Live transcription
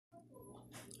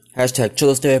Hashtag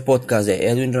Chodos TV Podcast de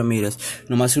Edwin Ramírez.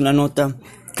 Nomás una nota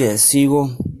que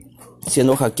sigo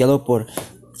siendo hackeado por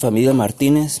familia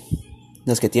Martínez,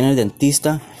 las que tienen el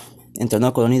dentista, entrando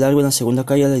a Colonia Hidalgo en la segunda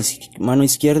calle a la mano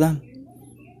izquierda,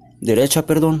 derecha,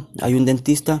 perdón, hay un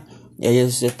dentista. Y ahí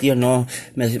ese tío no,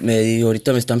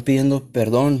 ahorita me están pidiendo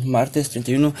perdón, martes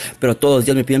 31, pero todos los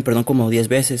días me piden perdón como 10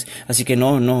 veces. Así que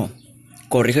no,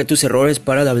 corrige tus errores,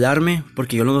 para de hablarme,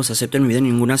 porque yo no los acepto en mi vida en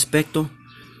ningún aspecto.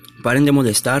 Paren de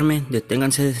molestarme,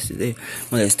 deténganse de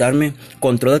molestarme,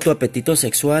 controla tu apetito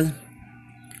sexual,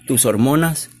 tus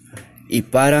hormonas, y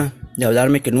para de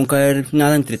hablarme, que nunca hay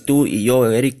nada entre tú y yo,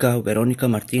 Erika o Verónica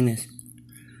Martínez.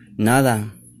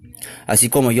 Nada. Así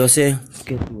como yo sé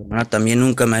que tu hermana también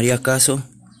nunca me haría caso,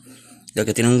 ya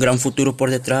que tiene un gran futuro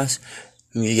por detrás,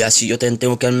 y así yo también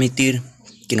tengo que admitir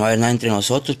que no va a haber nada entre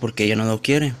nosotros porque ella no lo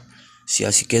quiere. Sí,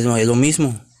 así que es lo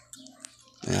mismo,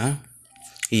 ¿verdad?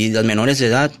 Y las menores de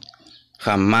edad,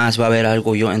 jamás va a haber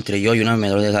algo entre yo y una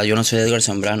menor de edad. Yo no soy Edgar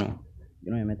Zambrano, yo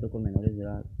no me meto con menores de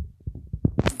edad.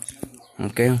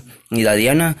 Ok, y la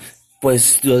Diana,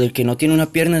 pues lo del que no tiene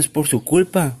una pierna es por su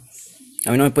culpa.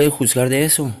 A mí no me puede juzgar de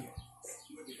eso.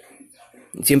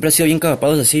 Siempre ha sido bien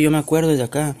cagapados así, yo me acuerdo desde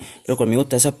acá. Pero conmigo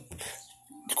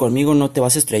no te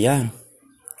vas a estrellar,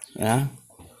 ¿verdad?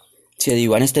 Si el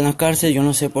Iván está en la cárcel, yo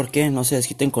no sé por qué, no se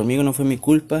desquiten conmigo, no fue mi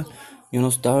culpa. Yo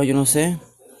no sé,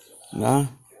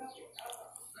 ¿verdad?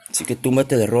 Así que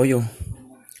túmbate de rollo.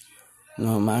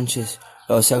 No manches.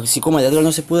 O sea, así como Edgar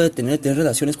no se pudo detener de tener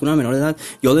relaciones con una menor de edad,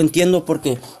 yo lo entiendo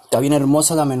porque está bien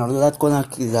hermosa la menor de edad con la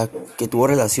que tuvo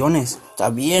relaciones. Está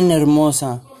bien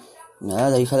hermosa.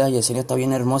 La hija de la Yesenia está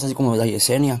bien hermosa, así como la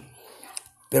Yesenia.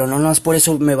 Pero no es por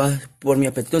eso por mi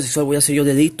apetito sexual voy a hacer yo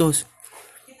delitos.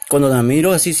 Cuando la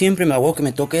miro así siempre me hago que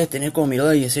me toque detener como miró a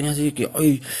la Yesenia, así que,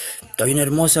 ay, está bien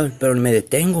hermosa, pero me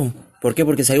detengo. ¿Por qué?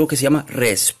 Porque es algo que se llama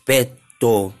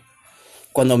respeto.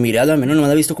 Cuando miré a la menor, no me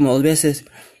la he visto como 2 veces.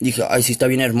 Dije, ay, sí está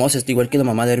bien hermosa, está igual que la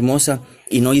mamá de hermosa.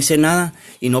 Y no hice nada,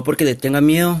 y no porque le tenga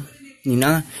miedo, ni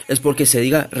nada. Es porque se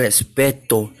diga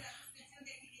respeto.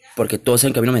 Porque todos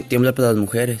saben que a mí no me tiembla para las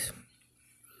mujeres.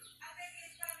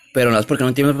 Pero no es porque no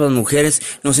me tiembla para las mujeres,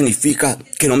 no significa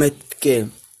que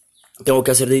tengo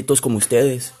que hacer delitos como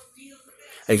ustedes.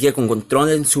 Hay que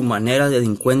controlen su manera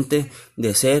delincuente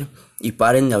de ser. Y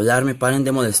paren de hablarme, paren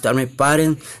de molestarme,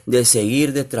 paren de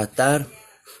seguir, de tratar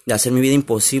de hacer mi vida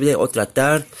imposible o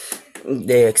tratar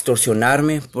de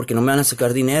extorsionarme porque no me van a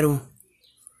sacar dinero.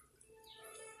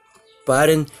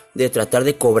 Paren de tratar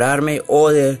de cobrarme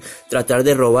o de tratar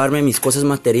de robarme mis cosas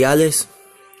materiales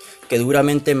que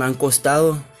duramente me han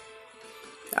costado.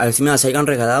 A ver si me las hayan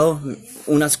regalado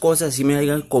unas cosas, si me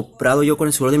hayan comprado yo con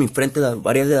el sudor de mi frente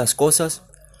varias de las cosas.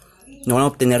 No van a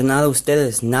obtener nada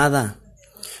ustedes, nada.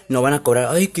 No van a cobrar,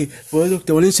 ay, que bueno,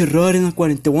 te van a encerrar en la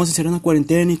cuarentena, te vamos a encerrar en la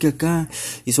cuarentena y que acá.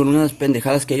 Y son unas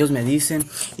pendejadas que ellos me dicen.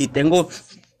 Y tengo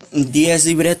 10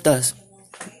 libretas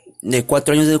de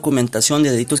 4 años de documentación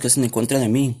de delitos que hacen en contra de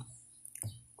mí.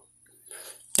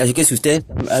 Así que si ustedes,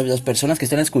 las personas que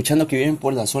están escuchando que viven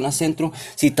por la zona centro,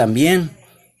 si también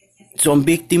son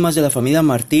víctimas de la familia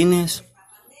Martínez,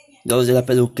 los de la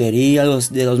peluquería,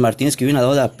 los de los Martínez que viven al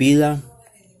lado de la pila,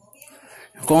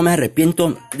 cómo me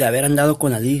arrepiento de haber andado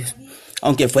con Alice.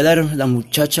 Aunque fue la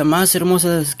muchacha más hermosa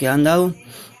de las que han dado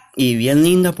y bien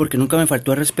linda, porque nunca me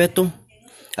faltó el respeto.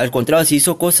 Al contrario, si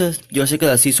hizo cosas, yo sé que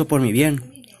las hizo por mi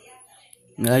bien.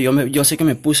 Yo sé que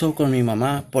me puso con mi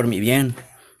mamá por mi bien,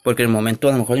 porque en el momento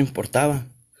a lo mejor le importaba.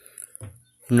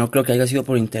 No creo que haya sido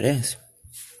por interés,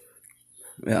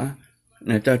 ¿verdad?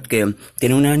 Neta, que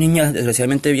tiene una niña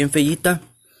desgraciadamente bien feíta,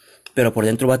 pero por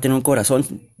dentro va a tener un corazón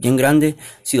bien grande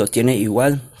si lo tiene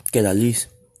igual que la Liz.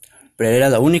 Pero era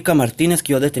la única Martínez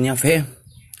que yo le tenía fe.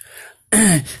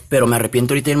 Pero me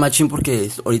arrepiento ahorita del machín porque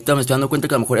ahorita me estoy dando cuenta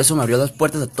que a lo mejor eso me abrió las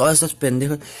puertas a todas estas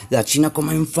pendejas. La China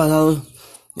como ha enfadado.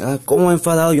 Cómo ha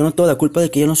enfadado. Yo no tengo la culpa de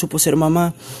que ella no supo ser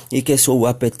mamá y que su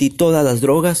apetito a las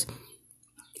drogas.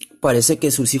 Parece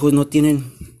que sus hijos no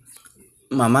tienen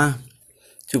mamá.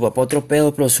 Su papá otro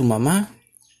pedo, pero su mamá.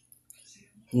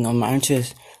 No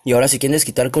manches. Y ahora si quieren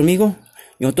desquitar conmigo,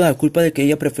 yo no tengo la culpa de que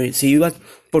ella se iba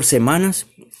por semanas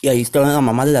y ahí estaba la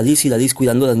mamá de la Liz y la Liz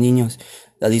cuidando a los niños.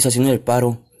 La Liz haciendo el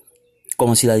paro,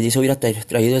 como si la Liz hubiera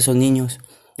traído a esos niños.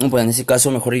 No, pues en ese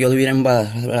caso mejor yo lo hubiera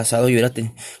embarazado y hubiera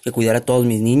tenido que cuidar a todos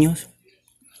mis niños.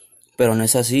 Pero no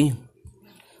es así.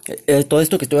 Todo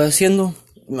esto que estoy haciendo,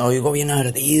 me oigo bien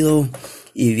ardido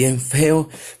y bien feo.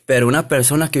 Pero una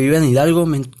persona que vive en Hidalgo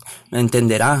me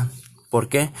entenderá. ¿Por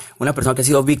qué? Una persona que ha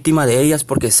sido víctima de ellas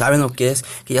porque saben lo que es,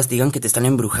 que ellas digan que te están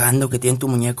embrujando, que tienen tu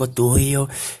muñeco tuyo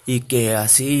y que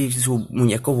así su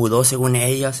muñeco vudú según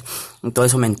ellas. Y todo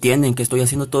eso me entienden que estoy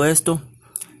haciendo todo esto.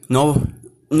 No,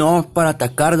 no para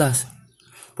atacarlas,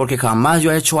 porque jamás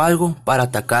yo he hecho algo para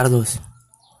atacarlos.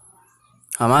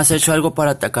 Jamás he hecho algo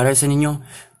para atacar a ese niño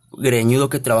greñudo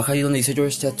que trabaja ahí donde dice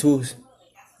George Tattoos.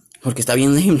 Porque está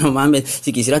bien lame, no mames.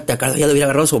 Si quisiera atacarlo ya lo hubiera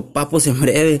agarrado sopapos en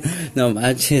breve. No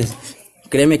manches.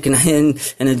 Créeme que nadie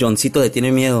en el Johncito le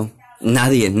tiene miedo.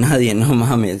 Nadie, no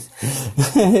mames.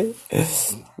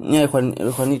 Mira,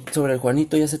 sobre el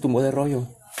Juanito ya se tumbó de rollo.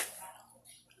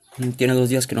 Tiene 2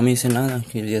 días que no me dice nada.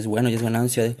 Que ya es bueno, ya es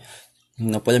ganancia.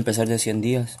 No puede empezar de 100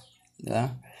 días.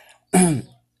 ¿Verdad?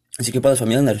 Así que para las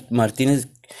familias Martínez,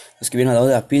 los que vienen al lado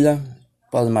de la pila,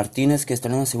 para los Martínez que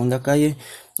están en la segunda calle,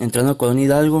 entrando a Colonia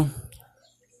Hidalgo,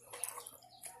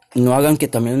 no hagan que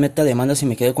también meta demandas y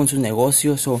me quede con sus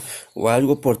negocios o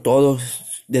algo por todos los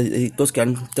delitos que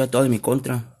han tratado de mi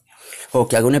contra. O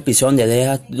que haga un episodio donde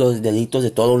lea los delitos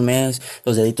de todo un mes,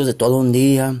 los delitos de todo un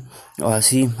día, o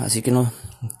así. Así que no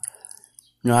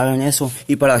hagan eso.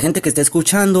 Y para la gente que esté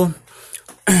escuchando,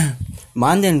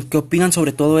 manden, ¿qué opinan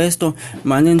sobre todo esto?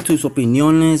 Manden sus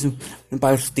opiniones,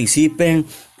 participen.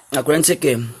 Acuérdense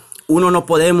que uno no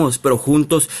podemos, pero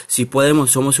juntos sí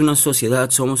podemos. Somos una sociedad,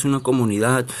 somos una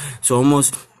comunidad,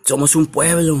 somos un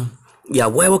pueblo. Y a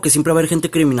huevo que siempre va a haber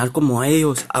gente criminal como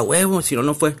ellos. A huevo, si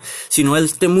no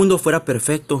este mundo fuera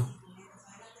perfecto.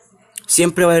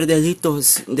 Siempre va a haber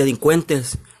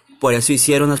delincuentes. Por eso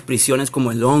hicieron las prisiones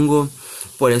como el hongo.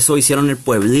 Por eso hicieron el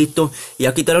pueblito. Y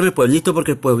ya quitaron el pueblito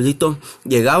porque el pueblito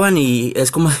llegaban y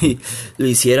es como si lo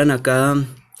hicieran acá,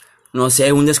 no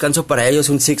sé, un descanso para ellos,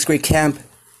 un 6th grade camp.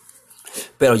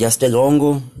 Pero ya está el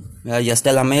hongo, ya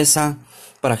está la mesa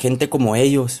para gente como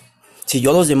ellos. Si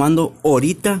yo los demando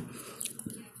ahorita,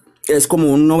 es como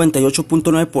un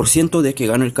 98.9% de que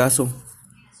gano el caso.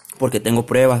 Porque tengo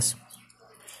pruebas.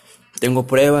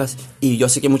 Y yo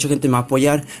sé que mucha gente me va a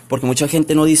apoyar. Porque mucha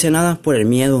gente no dice nada por el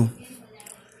miedo.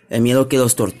 El miedo que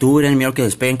los torturen, el miedo que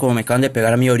los peguen como me acaban de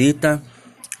pegar a mí ahorita.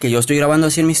 Que yo estoy grabando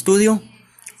así en mi estudio.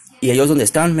 Y ellos donde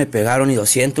están me pegaron y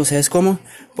 200, ¿sabes cómo?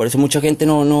 Por eso mucha gente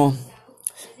no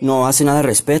hace nada de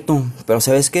respeto. Pero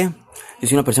 ¿sabes qué? Yo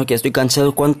soy una persona que ya estoy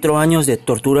cansado. 4 años de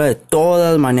tortura de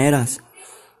todas maneras.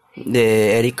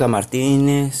 De Erika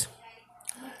Martínez,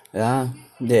 ¿verdad?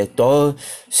 De todo.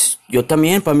 Yo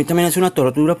también, para mí también es una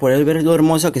tortura por él ver lo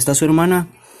hermosa que está su hermana.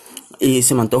 Y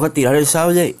se me antoja tirar el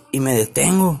sable y me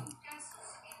detengo.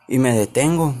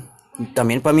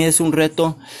 También para mí es un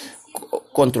reto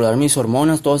controlar mis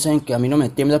hormonas. Todos saben que a mí no me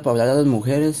tiembla para hablar a las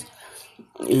mujeres.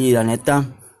 Y la neta,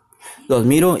 los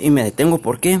miro y me detengo.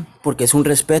 ¿Por qué? Porque es un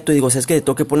respeto. Y digo, es que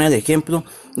tengo que poner el ejemplo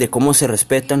de cómo se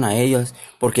respetan a ellas.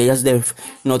 Porque ellas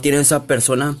no tienen esa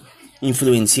persona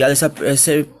influencial, esa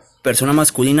persona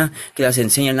masculina que las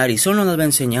enseña. El narizón no las va a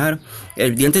enseñar.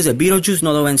 El dientes de Beetlejuice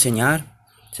no lo va a enseñar.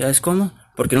 ¿Sabes cómo?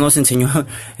 Porque no nos enseñó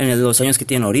en los años que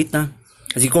tienen ahorita.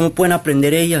 Así como pueden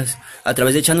aprender ellas a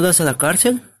través de echándolas a la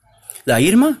cárcel. La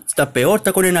Irma está peor,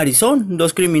 está con el narizón.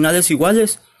 2 criminales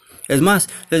iguales. Es más,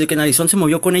 desde que Narizón se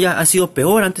movió con ella ha sido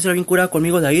peor. Antes era bien curada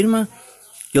conmigo la Irma.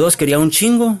 Yo los quería un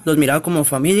chingo, los miraba como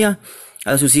familia.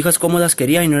 A sus hijas como las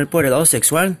quería y no era por el lado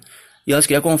sexual. Yo las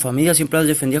quería como familia, siempre las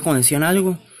defendía cuando decían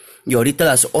algo. Y ahorita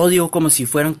las odio como si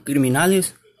fueran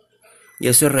criminales. Y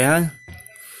eso es real.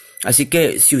 Así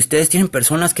que si ustedes tienen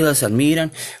personas que las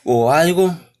admiran o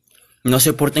algo, no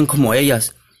se porten como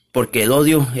ellas. Porque el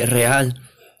odio es real.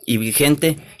 Y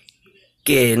gente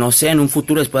que, no sé, en un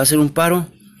futuro les pueda hacer un paro.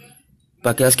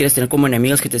 ¿Para qué las quieres tener como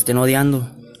enemigas que te estén odiando?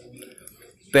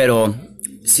 Pero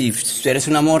si eres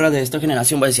una morra de esta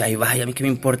generación, vas a decir, ay, vaya, a mí qué me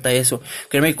importa eso.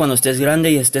 Créeme que cuando estés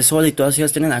grande y estés sola y todas ellas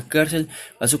estén en la cárcel,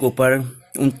 vas a ocupar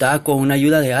un taco, una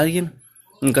ayuda de alguien.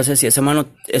 Nunca sé si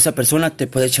esa persona te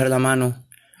puede echar la mano.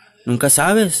 Nunca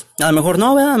sabes. A lo mejor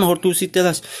no, ¿verdad? A lo mejor tú sí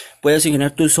puedes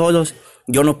ingeniar tú solos.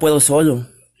 Yo no puedo solo.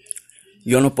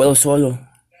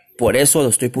 Por eso lo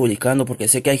estoy publicando, porque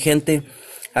sé que hay gente.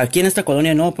 Aquí en esta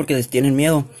colonia no, porque les tienen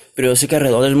miedo, pero yo sé que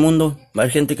alrededor del mundo va a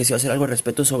haber gente que sí va a hacer algo al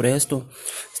respecto sobre esto.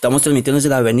 Estamos transmitiendo desde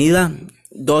la avenida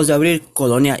 2 de abril,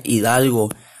 Colonia Hidalgo,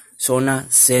 zona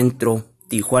centro,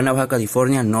 Tijuana, Baja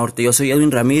California Norte. Yo soy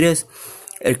Edwin Ramírez,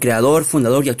 el creador,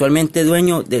 fundador y actualmente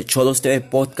dueño de Cholos TV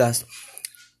Podcast.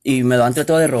 Y me lo han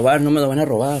tratado de robar, no me lo van a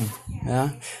robar,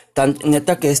 ¿verdad?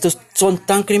 Neta que estos son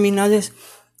tan criminales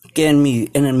que en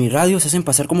mi radio se hacen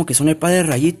pasar como que son el padre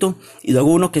Rayito, y luego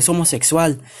uno que es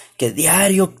homosexual, que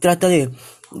diario trata de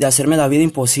hacerme la vida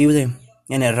imposible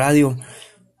en el radio.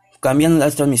 Cambian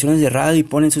las transmisiones de radio y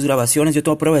ponen sus grabaciones. Yo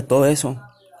tengo prueba de todo eso.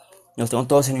 Los tengo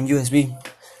todos en un USB.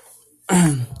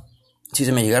 Si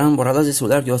se me llegaran borradas de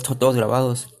celular, yo los tengo todos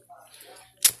grabados.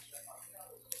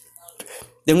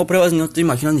 Tengo pruebas, no te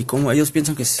imaginas ni cómo. Ellos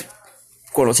piensan que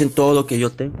conocen todo lo que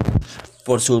yo tengo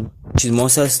por su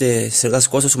chismosas de hacer las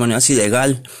cosas de maneras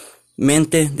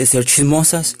ilegalmente, de ser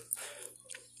chismosas,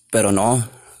 pero no,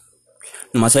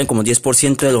 nomás saben como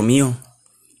 10% de lo mío.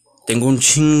 Tengo un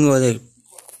chingo de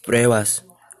pruebas.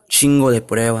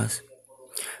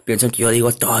 Piensan que yo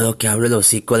digo todo, que hablo el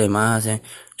hocico de más,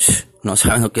 No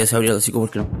saben lo que es abrir el hocico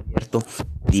porque no es cierto.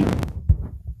 Y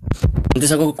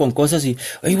antes hago con cosas y,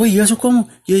 ay güey, ¿y eso cómo?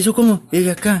 ¿Y eso cómo? Y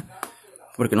acá.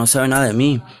 Porque no saben nada de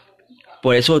mí.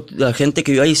 Por eso la gente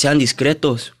que vive ahí sean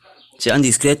discretos.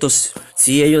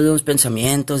 Sí, ellos de los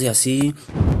pensamientos y así.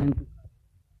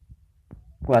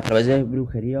 A través de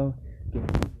brujería.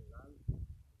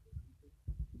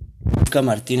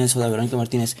 Martínez o la Verónica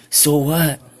Martínez. So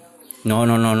what?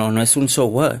 No es un so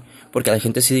what. Porque a la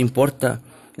gente sí le importa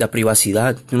la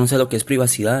privacidad. Yo no sé lo que es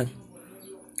privacidad.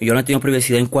 Yo no he tenido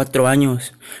privacidad en 4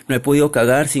 años. No he podido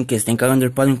cagar sin que estén cagando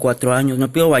el palo en 4 años. No he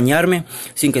podido bañarme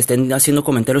sin que estén haciendo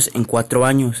comentarios en 4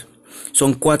 años.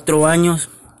 Son 4 años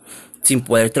sin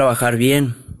poder trabajar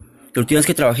bien. La última vez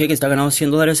que trabajé, que estaba ganando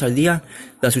 $100 al día,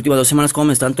 las últimas 2 semanas como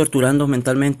me están torturando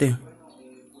mentalmente.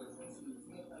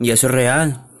 Y eso es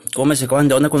real. Cómo me sacaban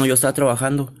de onda cuando yo estaba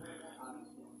trabajando.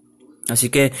 Así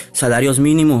que salarios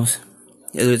mínimos.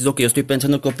 Es lo que yo estoy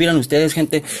pensando. ¿Qué opinan ustedes,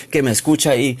 gente que me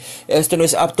escucha? Y esto no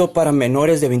es apto para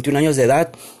menores de 21 años de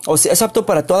edad. O sea, es apto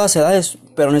para todas las edades,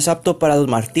 pero no es apto para los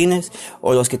Martínez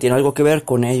o los que tienen algo que ver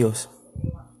con ellos.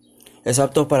 Es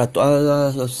apto para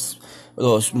todos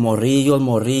los morrillos,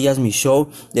 morrillas, mi show,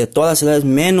 de todas las edades,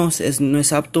 menos no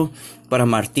es apto para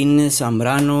Martínez,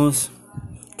 Zambranos,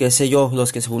 qué sé yo,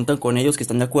 los que se juntan con ellos, que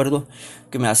están de acuerdo,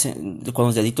 que me hacen, con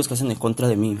los delitos que hacen en contra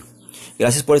de mí.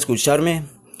 Gracias por escucharme.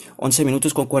 11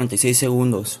 minutos con 46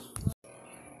 segundos.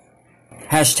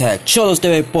 Hashtag Cholos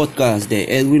TV Podcast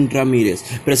de Edwin Ramírez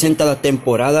presenta la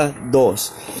temporada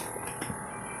 2.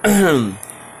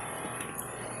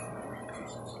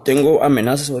 Tengo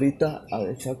amenazas ahorita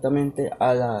exactamente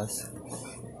a las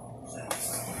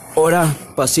hora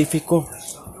Pacífico,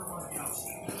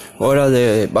 hora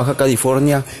de Baja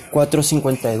California,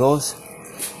 4:52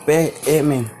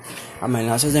 p.m.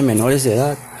 Amenazas de menores de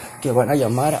edad que van a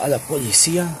llamar a la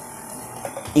policía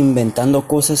inventando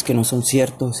cosas que no son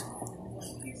ciertos.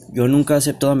 Yo nunca he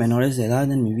aceptado a menores de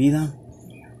edad en mi vida.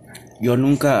 Yo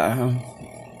nunca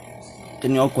he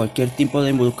tenido cualquier tipo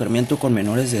de involucramiento con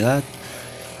menores de edad.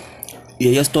 Y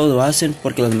ellas todo lo hacen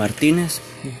porque los Martínez,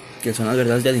 que son las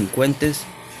verdaderos delincuentes,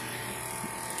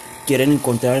 quieren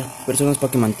encontrar personas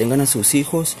para que mantengan a sus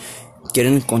hijos.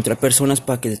 Quieren encontrar personas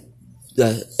para que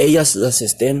ellas las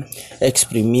estén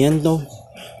exprimiendo,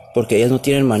 porque ellas no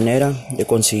tienen manera de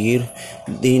conseguir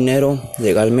dinero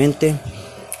legalmente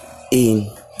y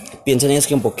piensan ellas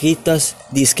que en poquitas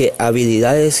dizque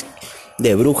habilidades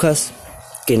de brujas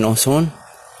que no son,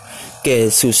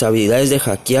 que sus habilidades de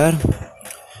hackear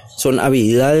son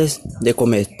habilidades de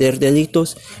cometer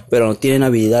delitos, pero no tienen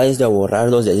habilidades de borrar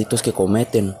los delitos que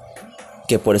cometen,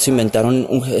 que por eso inventaron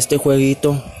este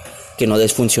jueguito que no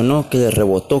les funcionó, que les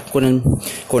rebotó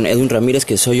con Edwin Ramírez,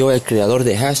 que soy yo el creador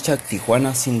de hashtag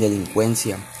Tijuana sin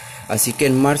delincuencia. Así que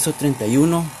en marzo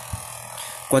 31,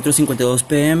 4:52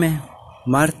 p.m,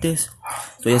 martes,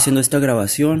 estoy haciendo esta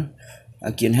grabación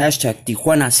aquí en hashtag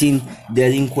Tijuana sin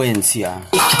delincuencia.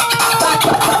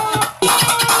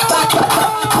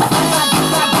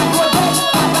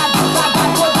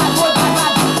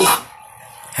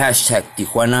 Hashtag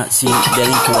Tijuana sin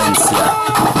delincuencia.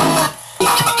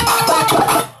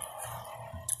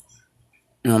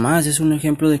 Nomás es un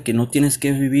ejemplo de que no tienes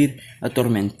que vivir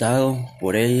atormentado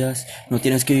por ellas, no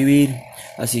tienes que vivir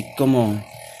así como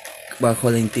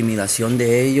bajo la intimidación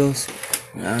de ellos,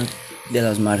 ¿verdad? De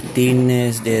los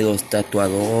Martínez, de los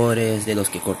tatuadores, de los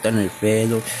que cortan el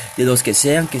pelo, de los que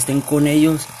sean que estén con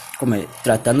ellos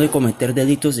tratando de cometer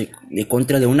delitos de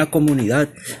contra de una comunidad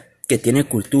que tiene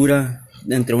cultura,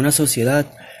 entre una sociedad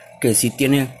que sí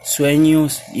tiene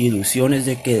sueños e ilusiones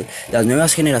de que las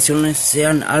nuevas generaciones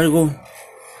sean algo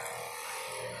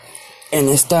en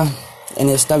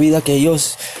esta vida que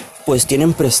ellos pues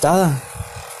tienen prestada.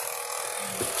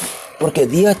 Porque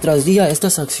día tras día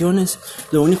estas acciones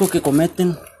lo único que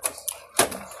cometen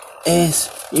es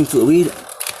influir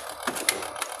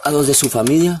a los de su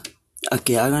familia a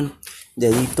que hagan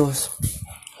delitos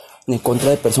en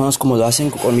contra de personas como lo hacen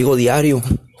conmigo diario.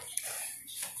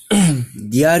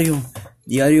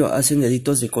 Diario hacen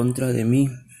delitos de contra de mí,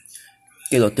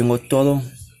 que lo tengo todo,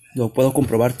 lo puedo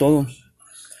comprobar todo.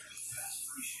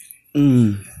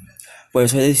 Por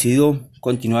eso he decidido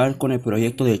continuar con el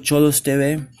proyecto de Cholos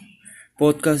TV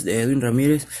Podcast de Edwin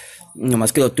Ramírez.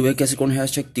 Nomás que lo tuve que hacer con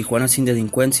hashtag Tijuana sin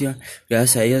delincuencia,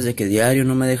 gracias a ellas de que diario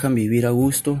no me dejan vivir a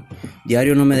gusto,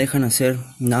 diario no me dejan hacer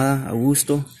nada a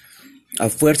gusto. A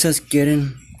fuerzas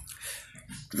quieren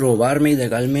robarme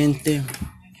ilegalmente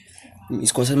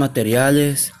mis cosas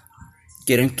materiales,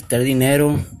 quieren quitar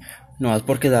dinero, nomás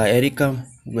porque la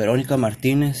Verónica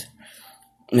Martínez,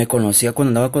 me conocía cuando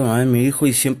andaba con la mamá de mi hijo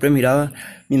y siempre miraba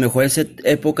mis mejores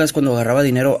épocas cuando agarraba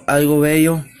dinero, algo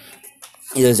bello.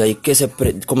 Y desde ahí que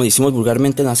como decimos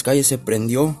vulgarmente en las calles, se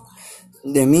prendió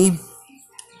de mí.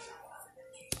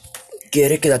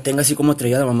 Quiere que la tenga así como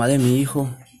traía la mamá de mi hijo,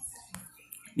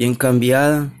 bien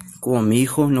cambiada, como mi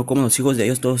hijo, no como los hijos de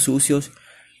ellos, todos sucios,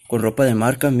 con ropa de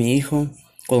marca, mi hijo,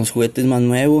 con los juguetes más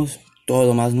nuevos, todo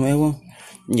lo más nuevo.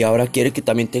 Y ahora quiere que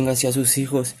también tenga así a sus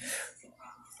hijos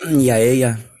y a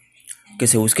ella, que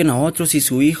se busquen a otros. Si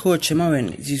su hijo,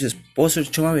 si su esposo,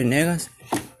 Chema Venegas,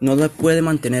 no la puede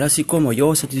mantener así como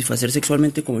yo, satisfacer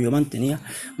sexualmente como yo mantenía,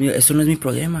 mira, eso no es mi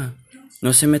problema.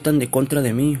 No se metan de contra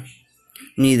de mí,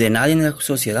 ni de nadie en la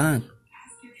sociedad.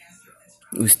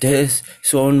 Ustedes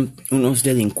son unos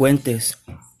delincuentes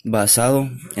basado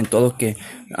en todo lo que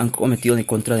han cometido en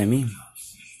contra de mí.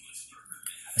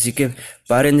 Así que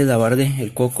paren de lavarle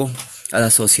el coco a la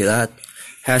sociedad.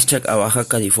 Hashtag a Baja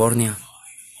California.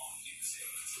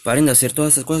 Paren de hacer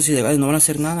todas esas cosas ilegales, no van a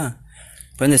hacer nada.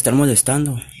 Paren de estar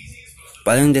molestando.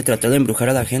 Paren de tratar de embrujar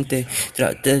a la gente.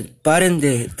 Paren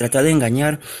de tratar de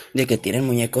engañar, de que tienen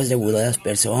muñecos de vudú de las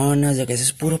personas, de que eso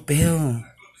es puro pedo.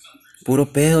 Puro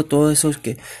pedo, todo eso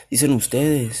que dicen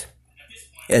ustedes.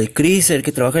 El Chris, el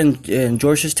que trabaja en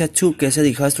George's Tattoo, que ese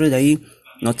hijastro de ahí,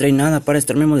 no trae nada para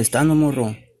estarme molestando,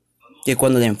 morro. Que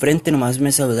cuando de enfrente nomás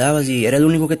me saludabas y era el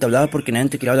único que te hablaba porque nadie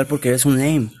te quería hablar porque eres un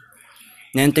lame.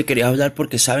 Nadie te quería hablar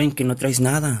porque saben que no traes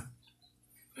nada.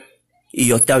 Y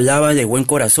yo te hablaba de buen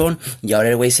corazón y ahora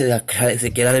el güey se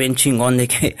queda de bien chingón de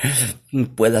que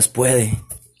pues las puede.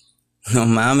 No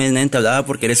mames, nadie te hablaba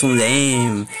porque eres un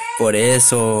lame. Por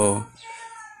eso.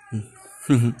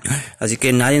 Así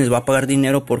que nadie les va a pagar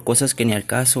dinero por cosas que ni al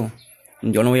caso.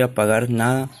 Yo no voy a pagar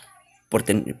nada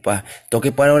tengo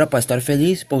que pagar ahora para estar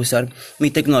feliz, para usar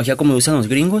mi tecnología como lo usan los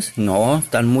gringos. No,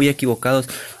 están muy equivocados.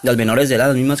 Las menores de edad,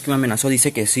 las mismas que me amenazó,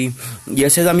 dice que sí. Y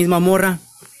esa es la misma morra,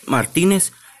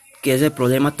 Martínez, que es el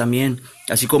problema también.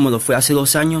 Así como lo fue hace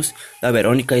 2 años, la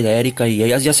Verónica y la Erika, y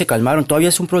ellas ya se calmaron. Todavía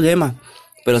es un problema,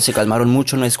 pero se calmaron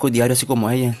mucho, no es diario así como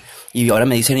ella. Y ahora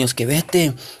me dicen ellos que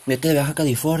vete de Baja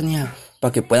California,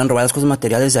 para que puedan robar las cosas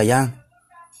materiales de allá.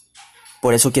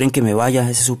 Por eso quieren que me vaya,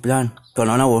 ese es su plan. Pero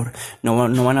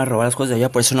no van a robar las cosas de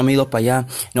allá, por eso no me he ido para allá.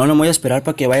 No me voy a esperar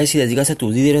para que vayas y les digas a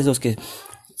tus líderes, los que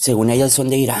según ellas son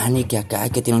de Irán y que acá,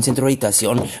 que tienen un centro de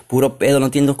habitación. Puro pedo, no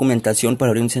tienen documentación para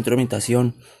abrir un centro de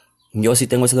habitación. Yo sí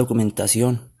tengo esa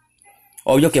documentación.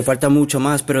 Obvio que falta mucho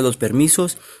más, pero los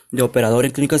permisos de operador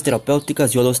en clínicas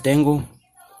terapéuticas yo los tengo.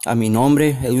 A mi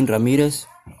nombre, Edwin Ramírez.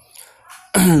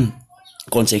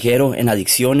 Consejero en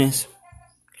adicciones.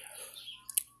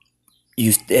 Y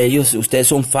ustedes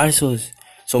son falsos,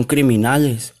 son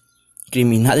criminales.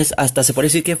 Criminales, hasta se puede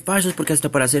decir que falsos, porque hasta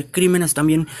para hacer crímenes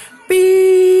también.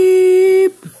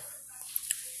 ¡Pip!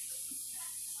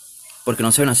 Porque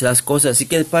no saben hacer las cosas, así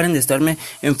que paren de estarme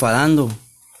enfadando.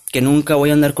 Que nunca voy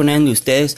a andar con nadie de ustedes